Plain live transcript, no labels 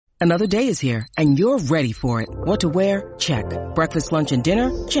Another day is here, and you're ready for it. What to wear? Check. Breakfast, lunch, and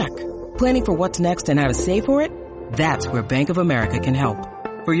dinner? Check. Planning for what's next and how to save for it? That's where Bank of America can help.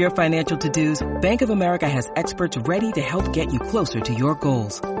 For your financial to-dos, Bank of America has experts ready to help get you closer to your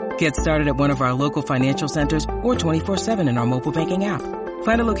goals. Get started at one of our local financial centers or 24/7 in our mobile banking app.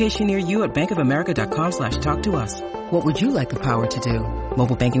 Find a location near you at bankofamerica.com/talktous. What would you like the power to do?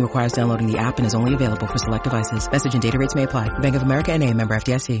 Mobile banking requires downloading the app and is only available for select devices. Message and data rates may apply. Bank of America N.A., member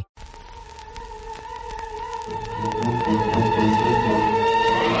FDIC.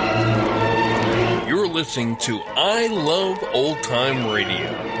 You're listening to I Love Old Time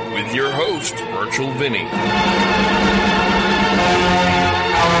Radio with your host, Virtual Vinny.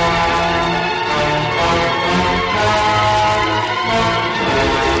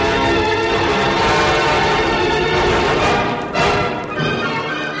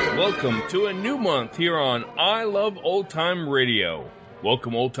 Welcome to a new month here on I Love Old Time Radio.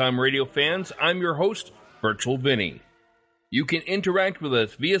 Welcome, Old Time Radio fans. I'm your host, Virtual Vinny. You can interact with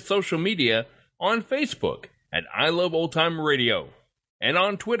us via social media on Facebook at I Love Old Time Radio and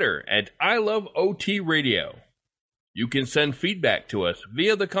on Twitter at I Love OT Radio. You can send feedback to us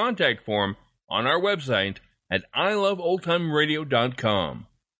via the contact form on our website at iloveoldtimeradio.com.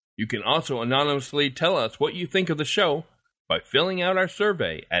 You can also anonymously tell us what you think of the show by filling out our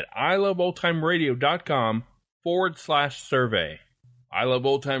survey at iloveoldtimeradio.com/survey. I Love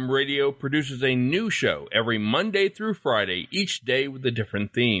Old Time Radio produces a new show every Monday through Friday, each day with a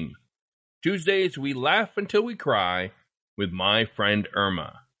different theme. Tuesdays, we laugh until we cry with my friend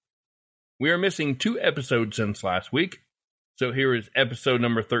Irma. We are missing 2 episodes since last week, so here is episode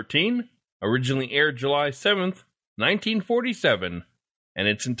number 13, originally aired July 7th, 1947, and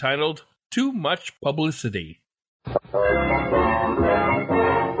it's entitled Too Much Publicity.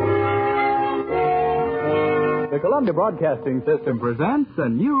 The Columbia Broadcasting System presents a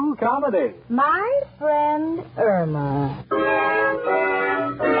new comedy. My Friend Irma.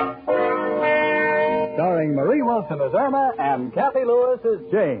 Starring Marie Wilson as Irma and Kathy Lewis as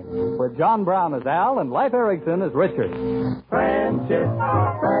Jane, with John Brown as Al and Leif Erikson as Richard. Friendship,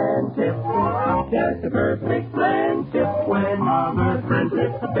 friendship, just a perfect friendship. When other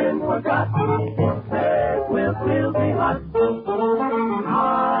friendships have been forgotten, theirs will still be hot. My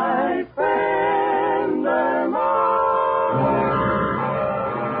friend Irma.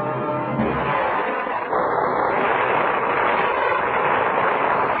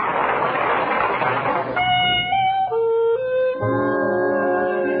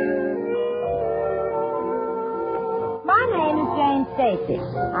 Stacy.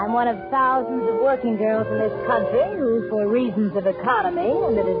 I'm one of thousands of working girls in this country who, for reasons of economy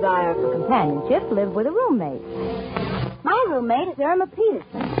and the desire for companionship, live with a roommate. My roommate is Irma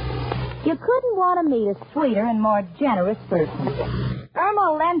Peterson. You couldn't want to meet a sweeter and more generous person.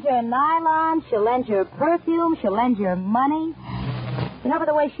 Irma will lend you nylon, she'll lend you perfume, she'll lend you money. You know, by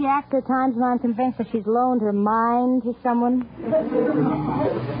the way she acts at times when I'm convinced that she's loaned her mind to someone.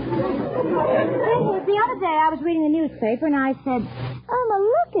 The other day I was reading the newspaper and I said, Irma,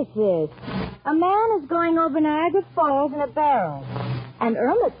 look at this. A man is going over Niagara Falls in a barrel. And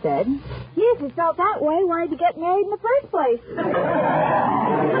Irma said, yes, it felt that way. Why did you get married in the first place?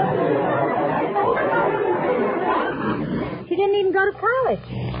 She didn't even go to college.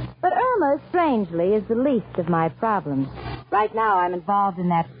 But Irma, strangely, is the least of my problems. Right now, I'm involved in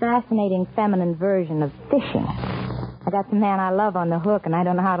that fascinating feminine version of fishing. I got the man I love on the hook, and I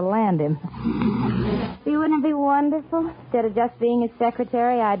don't know how to land him. See, wouldn't it be wonderful? Instead of just being his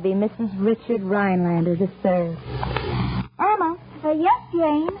secretary, I'd be Mrs. Richard Rhinelander III. Irma. Yes,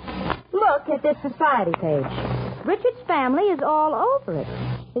 Jane? Look at this society page. Richard's family is all over it.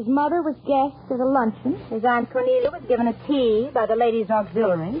 His mother was guest at a luncheon. His Aunt Cornelia was given a tea by the Ladies'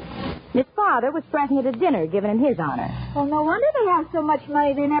 Auxiliary. His father was present at a dinner given in his honor. Well, no wonder they have so much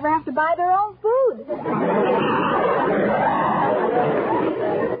money they never have to buy their own food.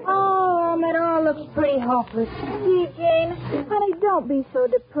 Oh, it all looks pretty hopeless. Gee, Jane, honey, don't be so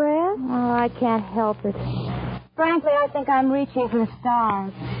depressed. Oh, I can't help it. Frankly, I think I'm reaching for the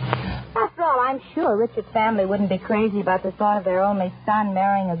stars. After all, I'm sure Richard's family wouldn't be crazy about the thought of their only son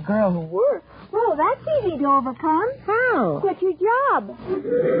marrying a girl who works. Well, that's easy to overcome. How? Quit your job.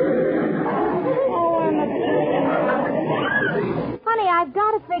 Honey, I've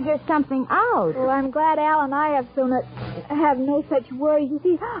got to figure something out. Well, I'm glad Al and I have no such worries. You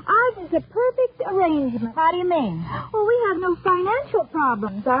see, ours is a perfect arrangement. How do you mean? Well, we have no financial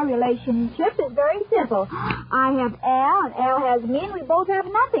problems. Our relationship is very simple. I have Al, and Al has me, and we both have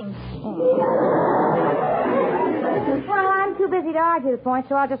nothing. Well, I'm too busy to argue the point,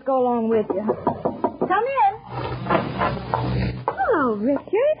 so I'll just go along with you. Come in. Hello, Hello,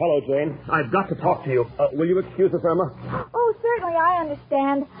 Richard. Hello, Jane. I've got to talk to you. Will you excuse us, Irma? Oh, certainly, I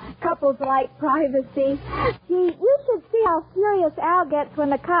understand. Couples like privacy. Gee, you should see how furious Al gets when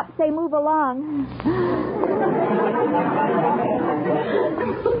the cops say move along.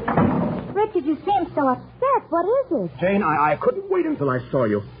 Richard, you seem so upset. What is it? Jane, I couldn't wait until I saw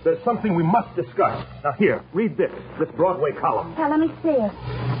you. There's something we must discuss. Now, here, read this Broadway column. Now, let me see it.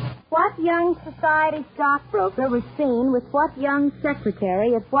 What young society stockbroker was seen with what young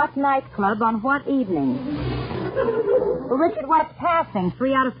secretary at what nightclub on what evening? Well, Richard, what's passing?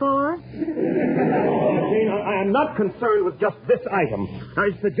 3 out of 4? Jane, I am not concerned with just this item. Now,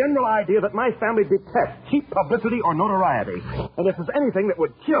 it's the general idea that my family detests cheap publicity or notoriety. And if there's anything that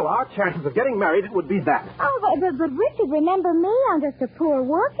would kill our chances of getting married, it would be that. Oh, but Richard, remember me. I'm just a poor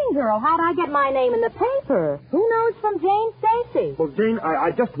working girl. How'd I get my name in the paper? Who knows from Jane Stacy? Well, Jane,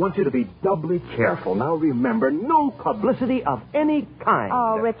 I just want you to be doubly careful. Now, remember, no publicity of any kind.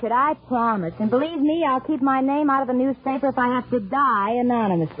 Oh, Richard, I promise. And believe me, I'll keep my name out of the newspaper if I have to die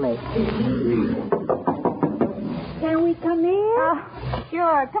anonymously. Can we come in?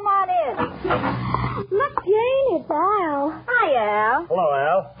 Sure. Come on in. Look, Jane, it's Al. Hi, Al. Hello,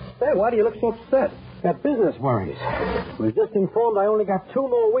 Al. Say, why do you look so upset? Got business worries. Was just informed I only got 2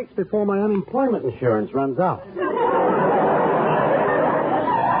 more weeks before my unemployment insurance runs out.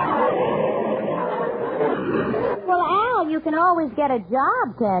 Well, Al, you can always get a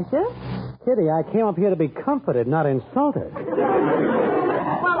job, can't you? Kitty, I came up here to be comforted, not insulted.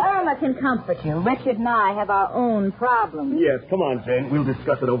 Well, Irma can comfort you. Richard and I have our own problems. Yes, come on, Jane. We'll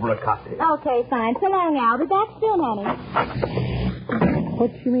discuss it over a cocktail. Okay, fine. So long, Al. Be back soon, honey.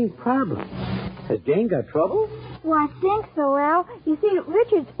 What do you mean, problem? Has Jane got trouble? Well, I think so, Al. You see,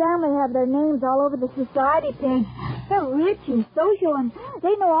 Richard's family have their names all over the society page. They're rich and social, and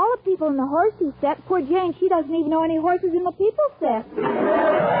they know all the people in the horsey set. Poor Jane, she doesn't even know any horses in the people set.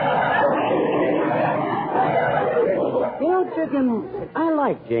 You know, Chicken, I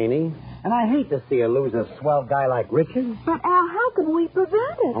like Janie, and I hate to see her lose a swell guy like Richard. But, Al, how can we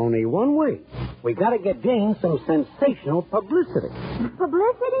prevent it? Only one way. We got to get Jane some sensational publicity.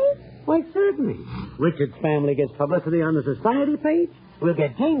 Publicity? Why, certainly. Richard's family gets publicity on the society page. We'll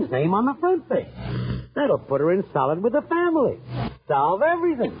get Jane's name on the front page. That'll put her in solid with the family. Solve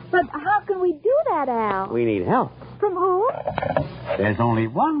everything. But how can we do that, Al? We need help. From who? There's only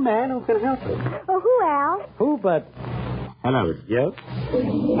one man who can help us. Oh, who, Al? Who but... Hello, Joe.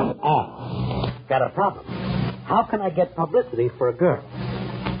 Got a problem. How can I get publicity for a girl?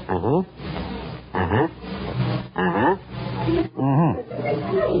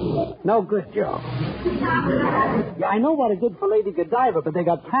 No good, Joe. Yeah, I know what I did for Lady Godiva, but they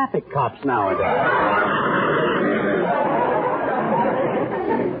got traffic cops nowadays.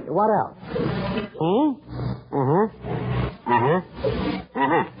 What else?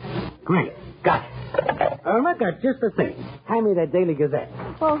 Great. Got it. Irma got just the thing. Hand me that Daily Gazette.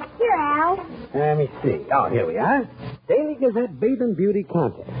 Oh, here, Al. Let me see. Oh, here we are. Daily Gazette Bathing Beauty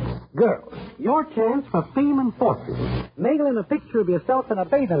Contest. Girls, your chance for fame and fortune. Mail in a picture of yourself in a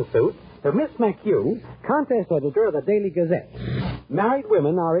bathing suit to Miss McHugh, contest editor of the Daily Gazette. Married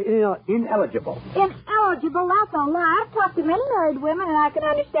women are ineligible. Ineligible? That's a lie. I've talked to many married women, and I can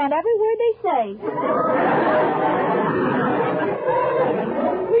understand every word they say.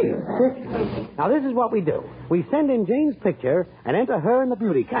 Please, now, this is what we do. We send in Jane's picture and enter her in the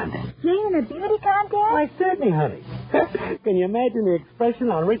beauty contest. Jane in a beauty contest? Why, certainly, honey. Can you imagine the expression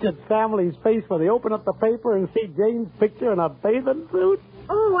on Richard's family's face when they open up the paper and see Jane's picture in a bathing suit?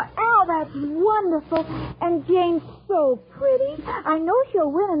 Oh, Al, that's wonderful. And Jane's so pretty. I know she'll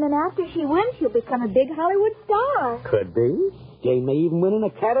win, and then after she wins, she'll become a big Hollywood star. Could be. Jane may even win an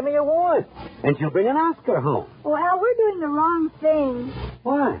Academy Award. And she'll bring an Oscar home. Oh, Al, we're doing the wrong thing.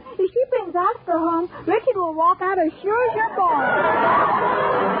 Why? If she brings Oscar home, Richard will walk out as sure as you're born.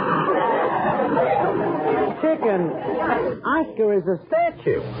 Chicken, Oscar is a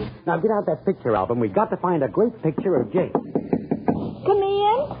statue. Now, get out that picture album. We've got to find a great picture of Jane. Come in.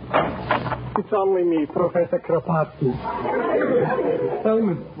 It's only me, Professor Kropotkin. Tell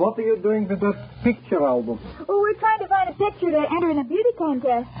me, what are you doing with that picture album? Oh, we're trying to find a picture to enter in a beauty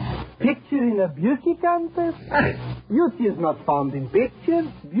contest. Picture in a beauty contest? Beauty is not found in pictures.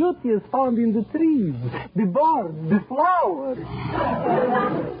 Beauty is found in the trees, the birds, the flowers.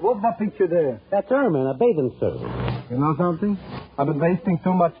 What's that picture there? That's Irma in a bathing suit. You know something? I've been wasting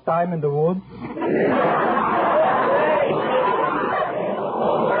too much time in the woods.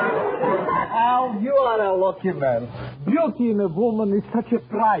 Al, You are a lucky man. Beauty in a woman is such a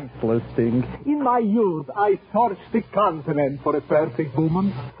priceless thing. In my youth, I searched the continent for a perfect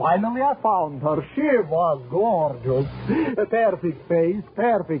woman. Finally, I found her. She was gorgeous. A perfect face,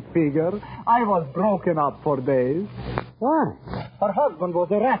 perfect figure. I was broken up for days. Why? Her husband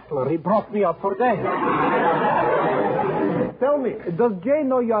was a wrestler. He broke me up for days. Tell me, does Jane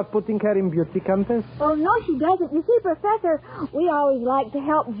know you are putting her in beauty contest? Oh, no, she doesn't. You see, Professor, we always like to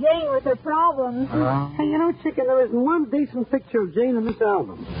help Jane with her problems. Hey, you know, Chicken, there isn't one decent picture of Jane in this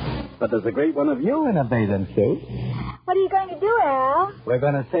album. But there's a great one of you in a bathing suit. What are you going to do, Al? We're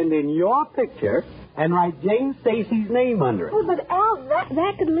going to send in your picture and write Jane Stacy's name under it. Oh, but, Al,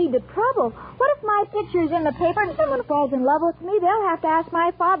 that could lead to trouble. What if my picture's in the paper and someone falls in love with me? They'll have to ask my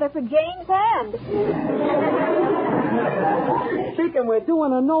father for Jane's hand. Chicken, we're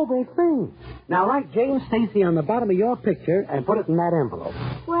doing a noble thing. Now write Jane Stacy on the bottom of your picture and put it in that envelope.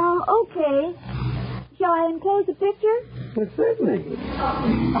 Well, okay. Shall I enclose the picture? Well, certainly.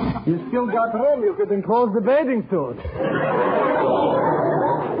 You still got room. You could enclose the bathing suit.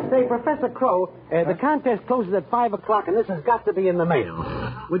 Say, Professor Crow, the contest closes at 5 o'clock, and this has got to be in the mail.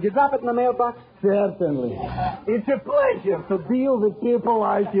 Would you drop it in the mailbox? Certainly. It's a pleasure to deal with people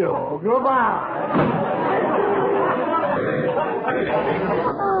like you. Goodbye.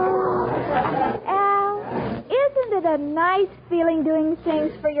 Al, isn't it a nice feeling doing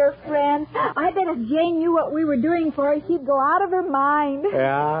things for your friends? I bet if Jane knew what we were doing for her, she'd go out of her mind.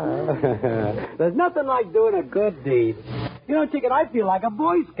 Yeah. There's nothing like doing a good deed. You know, Chicken, I feel like a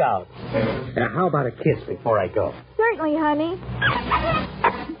Boy Scout. Now, how about a kiss before I go? Certainly, honey.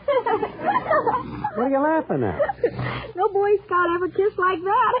 What are you laughing at? No Boy Scout ever kissed like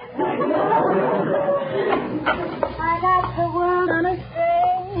that. I got the world on a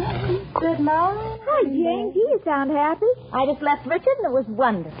string. Good morning. Hi, Jane. You sound happy. I just left Richard, and it was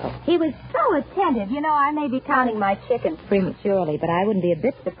wonderful. He was so attentive. You know, I may be counting my chickens prematurely, but I wouldn't be a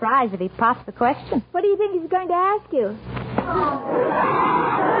bit surprised if he popped the question. What do you think he's going to ask you?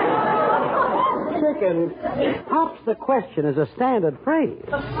 Chicken, pops the question is a standard phrase.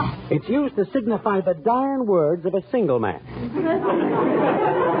 It's used to signify the dying words of a single man. Jane,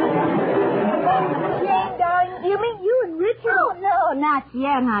 darling, you mean you and Richard? Oh, no, not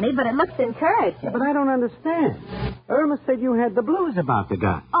yet, honey, but it looks encouraging. But I don't understand. Irma said you had the blues about the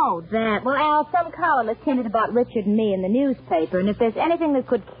guy. Oh, that. Well, Al, some columnist hinted about Richard and me in the newspaper, and if there's anything that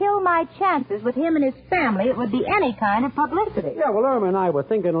could kill my chances with him and his family, it would be any kind of publicity. Yeah, well, Irma and I were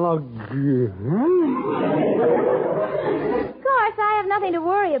thinking along... Of course, I have nothing to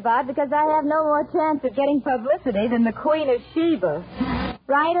worry about because I have no more chance of getting publicity than the Queen of Sheba.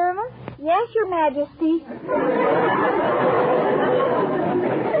 Right, Irma? Yes, Your Majesty.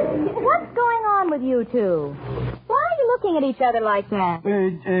 What's going on with you two? Why are you looking at each other like that?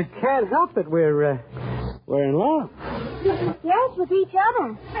 Can't help it. We're in love. Yes, with each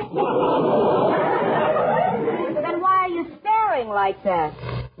other. Then why are you staring like that?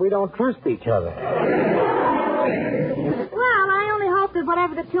 We don't trust each other. Well, I only hope that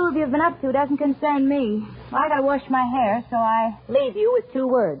whatever the two of you have been up to doesn't concern me. I gotta wash my hair, so I leave you with 2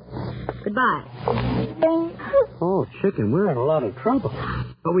 words. Goodbye. Oh, Chicken, we're in a lot of trouble.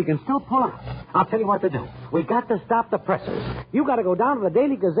 But we can still pull out. I'll tell you what to do. We've got to stop the pressers. You got to go down to the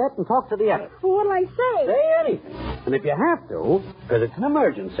Daily Gazette and talk to the editor. Well, what'll I say? Say anything. And if you have to, because it's an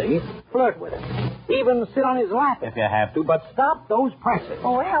emergency, flirt with him. Even sit on his lap if you have to, but stop those pressers.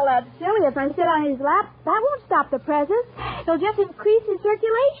 Oh, hell, that's silly. If I sit on his lap, that won't stop the presses. It'll just increase his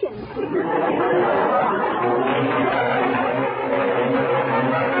circulation.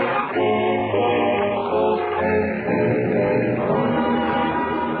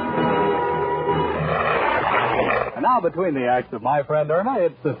 And now, between the acts of my friend Irma,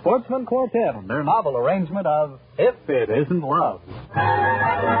 it's the Sportsman Quartet and their novel arrangement of If It Isn't Love.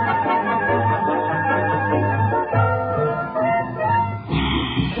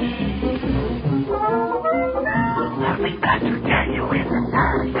 We've got to tell you in the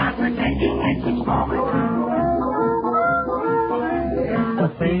first conversation at this moment. A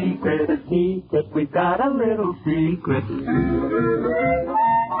secret, we've got a little secret.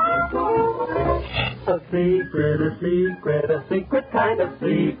 A secret kind of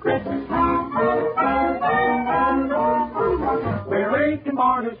secret. We're aching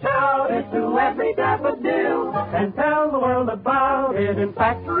more to shout it to every daffodil and tell the world about it. In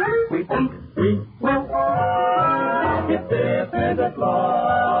fact, we think we will. If this isn't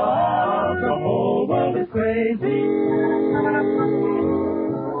love, the whole world is crazy.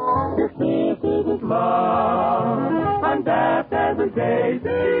 If this isn't love, I'm daft as a daisy.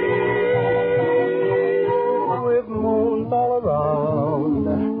 With moons all around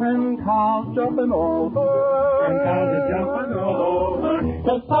and cows jumping over. And cows are jumping over.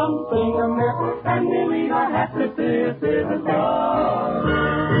 There's something amiss, and we don't have to this is a song.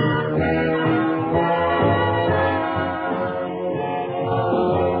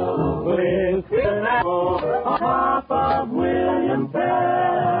 Listen on top of William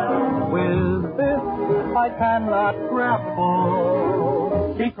Tell. With this I cannot grapple.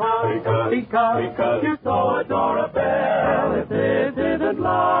 Because you're so adorable. If this isn't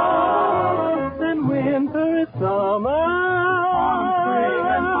love, then winter is summer. Spring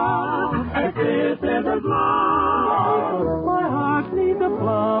and fall. If this isn't love, my heart needs a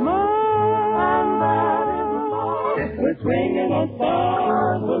plumber. And that isn't love. We're swinging on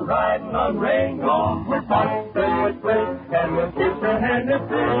stars, we're riding on rainbows, we're busting with bliss, and we're kissing hand in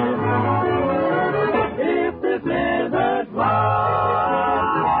fist. If this isn't love.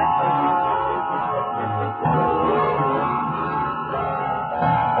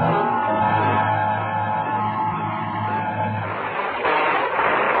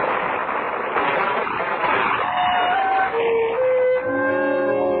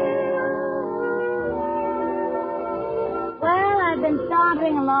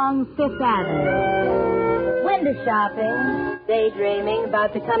 Sauntering along Fifth Avenue, window shopping, daydreaming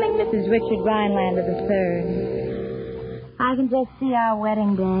about becoming Mrs. Richard Rhinelander III. I can just see our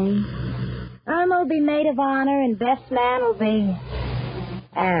wedding day. Irma will be maid of honor, and best man will be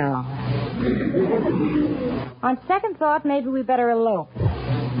Al. On second thought, maybe we better elope.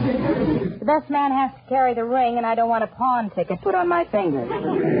 The best man has to carry the ring, and I don't want a pawn ticket put on my finger. They're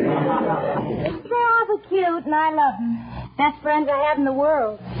awful cute, and I love them. Best friends I have in the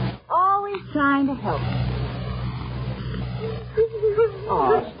world. Always trying to help.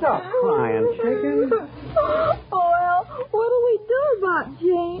 Oh, stop crying, chicken. Oh, Al, what do we do about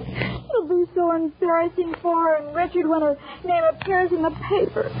Jane? It'll be so embarrassing for her and Richard when her name appears in the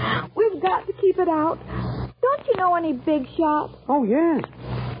paper. We've got to keep it out. Don't you know any big shots? Oh, yes.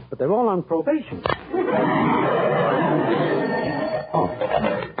 But they're all on probation. Oh.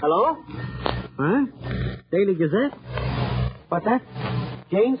 Hello? Huh? Daily Gazette? What's that?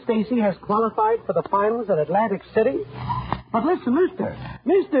 Jane Stacy has qualified for the finals at Atlantic City? But listen, Mister...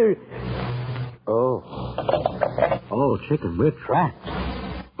 Oh, chicken, we're trapped.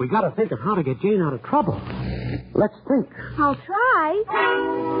 We got to think of how to get Jane out of trouble. Let's think. I'll try.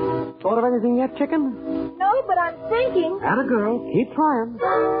 Thought of anything yet, chicken? No, but I'm thinking. Atta girl. Keep trying.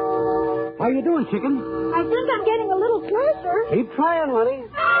 How you doing, chicken? I think I'm getting a little closer. Keep trying, honey.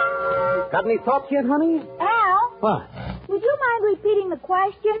 Got any thoughts yet, honey? Al? What? Would you mind repeating the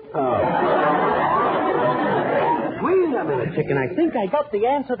question? Wait a minute, chicken. I think I got the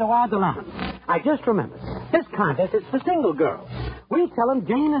answer to our dilemma. I just remembered. This contest is for single girls. We'll tell them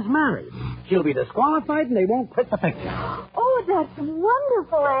Jane is married. She'll be disqualified and they won't print the picture. Oh, that's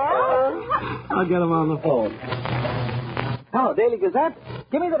wonderful, Al. I'll get them on the phone. Hello, Daily Gazette.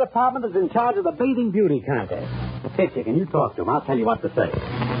 Give me the department that's in charge of the bathing beauty contest. Hey, chicken, you talk to them. I'll tell you what to say.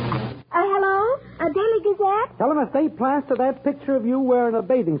 Hello? Daily Gazette? Tell them if they plaster that picture of you wearing a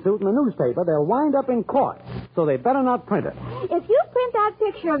bathing suit in the newspaper, they'll wind up in court. So they better not print it. If you print that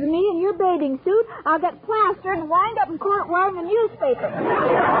picture of me in your bathing suit, I'll get plastered and wind up in court wearing a newspaper.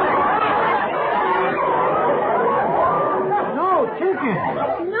 No, chicken.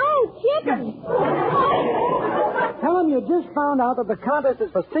 No, chicken. Tell them you just found out that the contest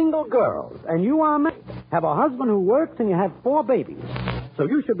is for single girls, and you are married, have a husband who works, and you have 4 babies. So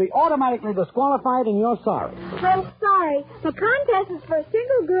you should be automatically disqualified, and you're sorry. I'm sorry. The contest is for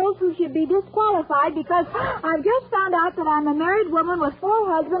single girls who should be disqualified because I've just found out that I'm a married woman with 4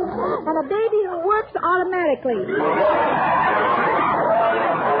 husbands and a baby who works automatically.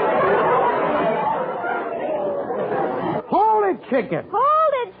 Hold it, chicken.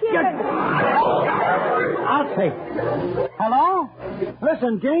 Hold it, chicken. I'll take it. Hello?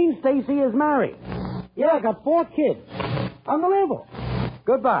 Listen, Jane Stacy is married. Yeah, got 4 kids. Unbelievable.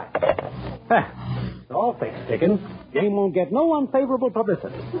 Goodbye. It's all fixed, chicken. Jane won't get no unfavorable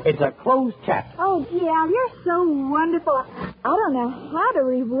publicity. It's a closed chapter. Oh, gee, Al, you're so wonderful. I don't know how to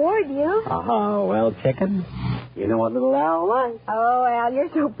reward you. Oh, well, chicken, you know what little Al likes. Oh, Al, you're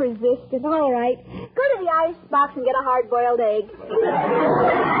so persistent. All right. Go to the ice box and get a hard-boiled egg.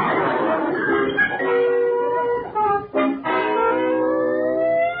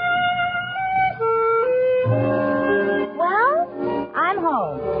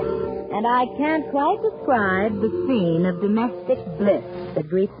 And I can't quite describe the scene of domestic bliss that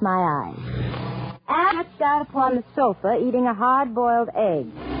greets my eyes. Al stretched out upon the sofa eating a hard-boiled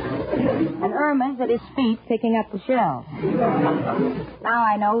egg. And Irma's at his feet picking up the shell. Now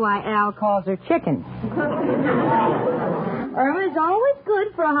I know why Al calls her chicken. Irma is always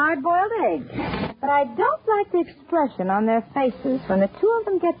good for a hard-boiled egg. But I don't like the expression on their faces. When the two of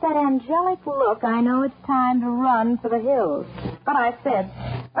them get that angelic look, I know it's time to run for the hills. But I said,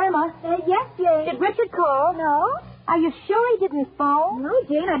 Irma. Yes, Jane. Did Richard call? No. Are you sure he didn't phone? No,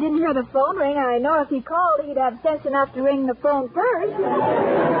 Jane, I didn't hear the phone ring. I know if he called, he'd have sense enough to ring the phone first.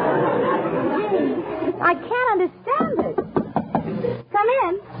 I can't understand it. Come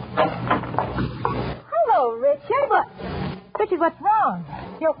in. Hello, Richard. Richard, what's wrong?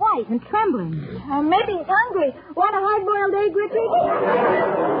 You're white and trembling. Maybe he's hungry. Want a hard-boiled egg, Richard?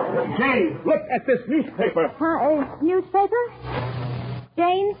 Jane, look at this newspaper. Newspaper?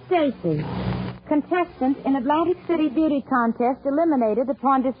 Jane Stacy, contestant in Atlantic City Beauty Contest, eliminated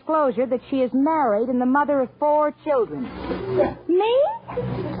upon disclosure that she is married and the mother of 4 children. Me?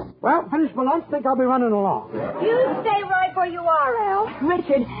 Well, finish my lunch. Think I'll be running along. You stay right where you are, Al.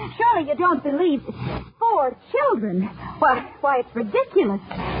 Richard, surely you don't believe 4 children. Why, it's ridiculous.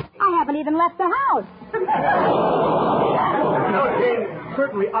 I haven't even left the house. No, Jane,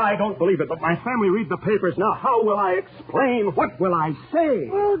 certainly I don't believe it, but my family read the papers. Now, how will I explain? What will I say?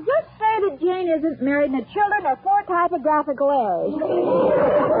 Well, just say that Jane isn't married and the children are 4 typographical errors.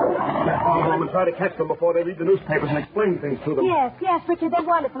 I'll go home and try to catch them before they read the newspapers and explain things to them. Yes, Richard, they're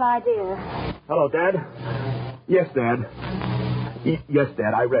wonderful idea. Hello, Dad. Yes, Dad. Yes,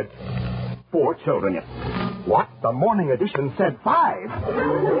 Dad, I read 4 children. What? The morning edition said 5.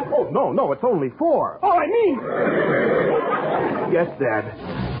 Oh, no, it's only 4. Oh, I mean... Yes, Dad.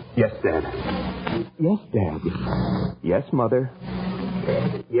 Yes, Dad. Yes, Dad. Yes, Mother.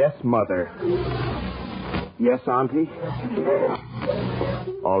 Yes, Mother. Yes, Auntie.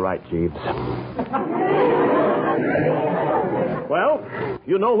 All right, Jeeves. Well,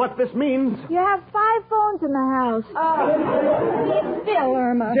 you know what this means. You have 5 phones in the house. Still,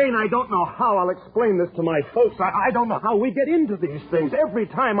 Irma. Jane, I don't know how I'll explain this to my folks. I don't know how we get into these things. Every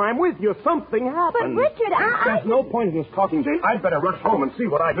time I'm with you, something happens. But, Richard, There's no point in us talking, Jane. I'd better rush home and see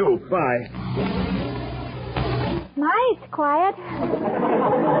what I do. Bye. Nice, quiet.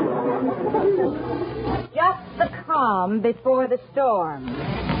 Just the calm before the storm.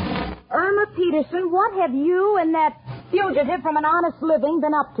 Irma Peterson, what have you and that fugitive from an honest living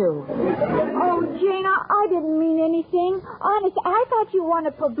been up to? Oh, Jane, I didn't mean anything. Honest, I thought you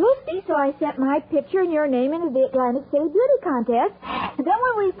wanted publicity, so I sent my picture and your name into the Atlantic City Beauty Contest. And then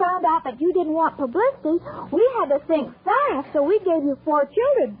when we found out that you didn't want publicity, we had to think fast, so we gave you 4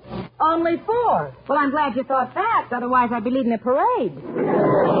 children. Only 4? Well, I'm glad you thought fast, otherwise I'd be leading a parade.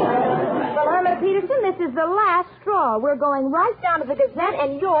 Well, Irma Peterson, this is the last straw. We're going right down to the Gazette,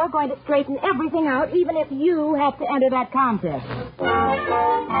 and you're going to straighten everything out, even if you have to enter that contest.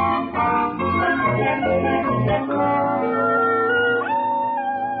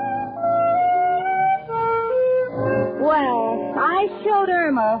 Well, I showed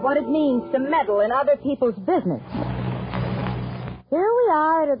Irma what it means to meddle in other people's business. Here we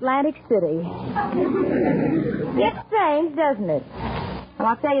are at Atlantic City. It's strange, doesn't it? Well,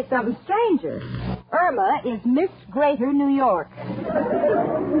 I'll tell you something stranger. Irma is Miss Greater New York.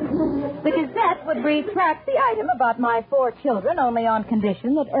 The Gazette would retract the item about my 4 children only on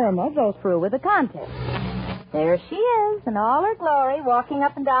condition that Irma goes through with the contest. There she is, in all her glory, walking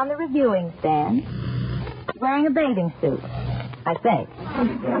up and down the reviewing stand, wearing a bathing suit, I think.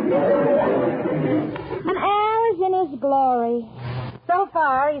 And Al is in his glory. So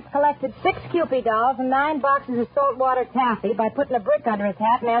far, he's collected 6 Kewpie dolls and 9 boxes of saltwater taffy by putting a brick under his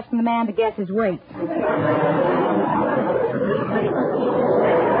hat and asking the man to guess his weight.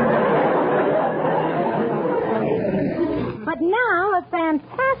 But now a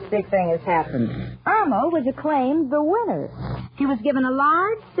fantastic thing has happened. Irma was acclaimed the winner. She was given a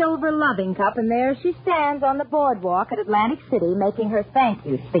large silver loving cup, and there she stands on the boardwalk at Atlantic City making her thank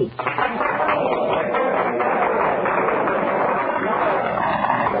you speech.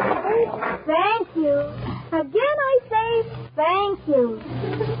 Thank you. Again, I say thank you.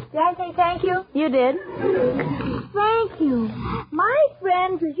 Did I say thank you? You did. Thank you. My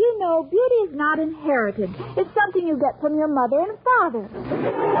friends, as you know, beauty is not inherited. It's something you get from your mother and father.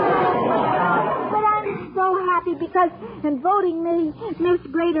 But I'm so happy because in voting me Miss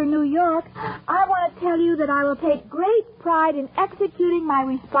Greater New York, I want to tell you that I will take great pride in executing my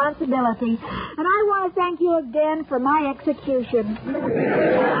responsibility. And I want to thank you again for my execution.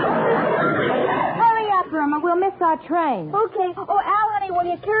 Hurry up, Irma. We'll miss our train. Okay. Oh, Al, honey, will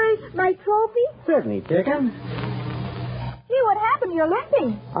you carry my trophy? Certainly, Chicken. Gee, what happened? You're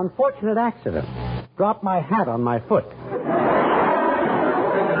limping. Unfortunate accident. Dropped my hat on my foot.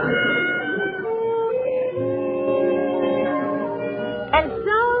 And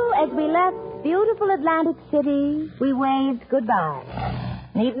so, as we left the beautiful Atlantic City, we waved goodbye.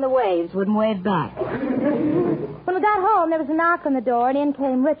 And even the waves wouldn't wave back. When we got home, there was a knock on the door, and in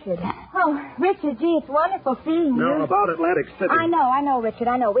came Richard. Oh, Richard, gee, it's wonderful seeing you. Now, about Atlantic City. I know, Richard,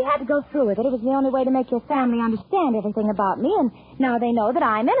 I know. We had to go through with it. It was the only way to make your family understand everything about me, and now they know that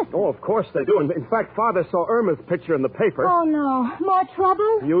I'm innocent. Oh, of course they do. In fact, Father saw Irma's picture in the paper. Oh, no. More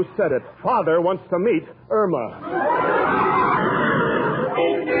trouble? You said it. Father wants to meet Irma.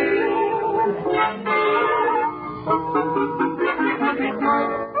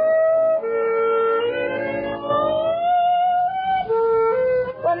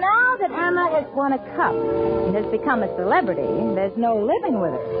 Well, now that Irma has won a cup and has become a celebrity, there's no living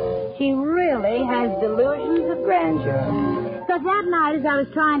with her. She really has delusions of grandeur. Because that night, as I was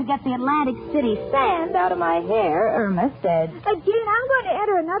trying to get the Atlantic City sand out of my hair, Irma said, Jean, I'm going to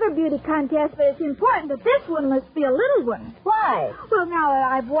enter another beauty contest, but it's important that this one must be a little one. Why? Well, now that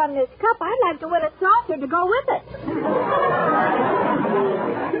I've won this cup, I'd like to win a saucer to go with it.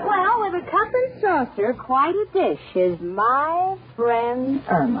 Well, with a cup and saucer, quite a dish is my friend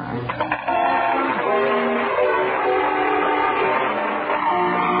Irma.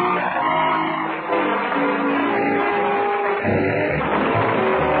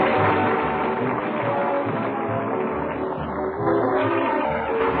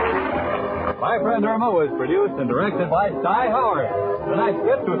 My Friend Irma was produced and directed by Cy Howard. Tonight's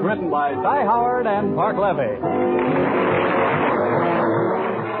script was written by Cy Howard and Park Levy.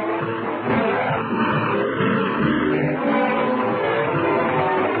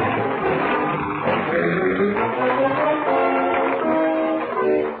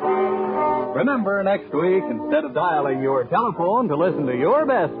 Remember, next week, instead of dialing your telephone to listen to your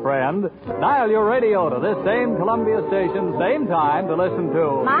best friend, dial your radio to this same Columbia station, same time, to listen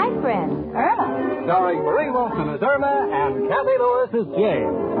to My Friend Irma. Starring Marie Wilson as Irma and Kathy Lewis as Jane.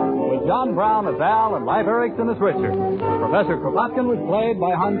 With John Brown as Al and Life Erickson as Richard. Professor Kropotkin was played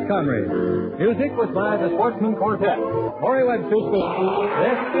by Hans Conried. Music was by the Sportsman Quartet. Corey Webster speaking.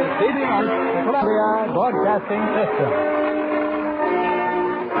 This is CBS, the Columbia Broadcasting System.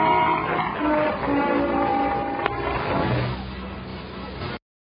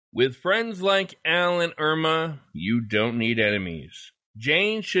 With friends like Al and Irma, you don't need enemies.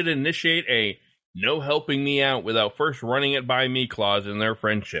 Jane should initiate a no helping me out without first running it by me clause in their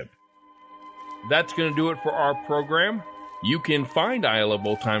friendship. That's going to do it for our program. You can find I Love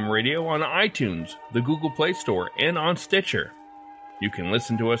Old Time Radio on iTunes, the Google Play Store, and on Stitcher. You can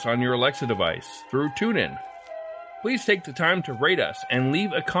listen to us on your Alexa device through TuneIn. Please take the time to rate us and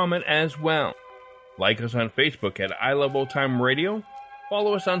leave a comment as well. Like us on Facebook at I Love Old Time Radio.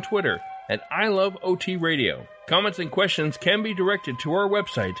 Follow us on Twitter at I Love OT Radio. Comments and questions can be directed to our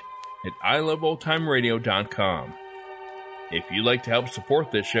website at iloveoldtimeradio.com. If you'd like to help support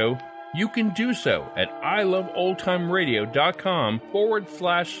this show, you can do so at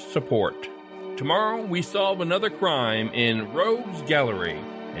iloveoldtimeradio.com/support. Tomorrow we solve another crime in Rogues Gallery.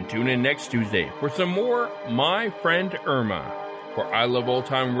 And tune in next Tuesday for some more My Friend Irma. For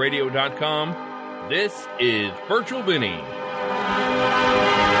iloveoldtimeradio.com, this is Virtual Vinny.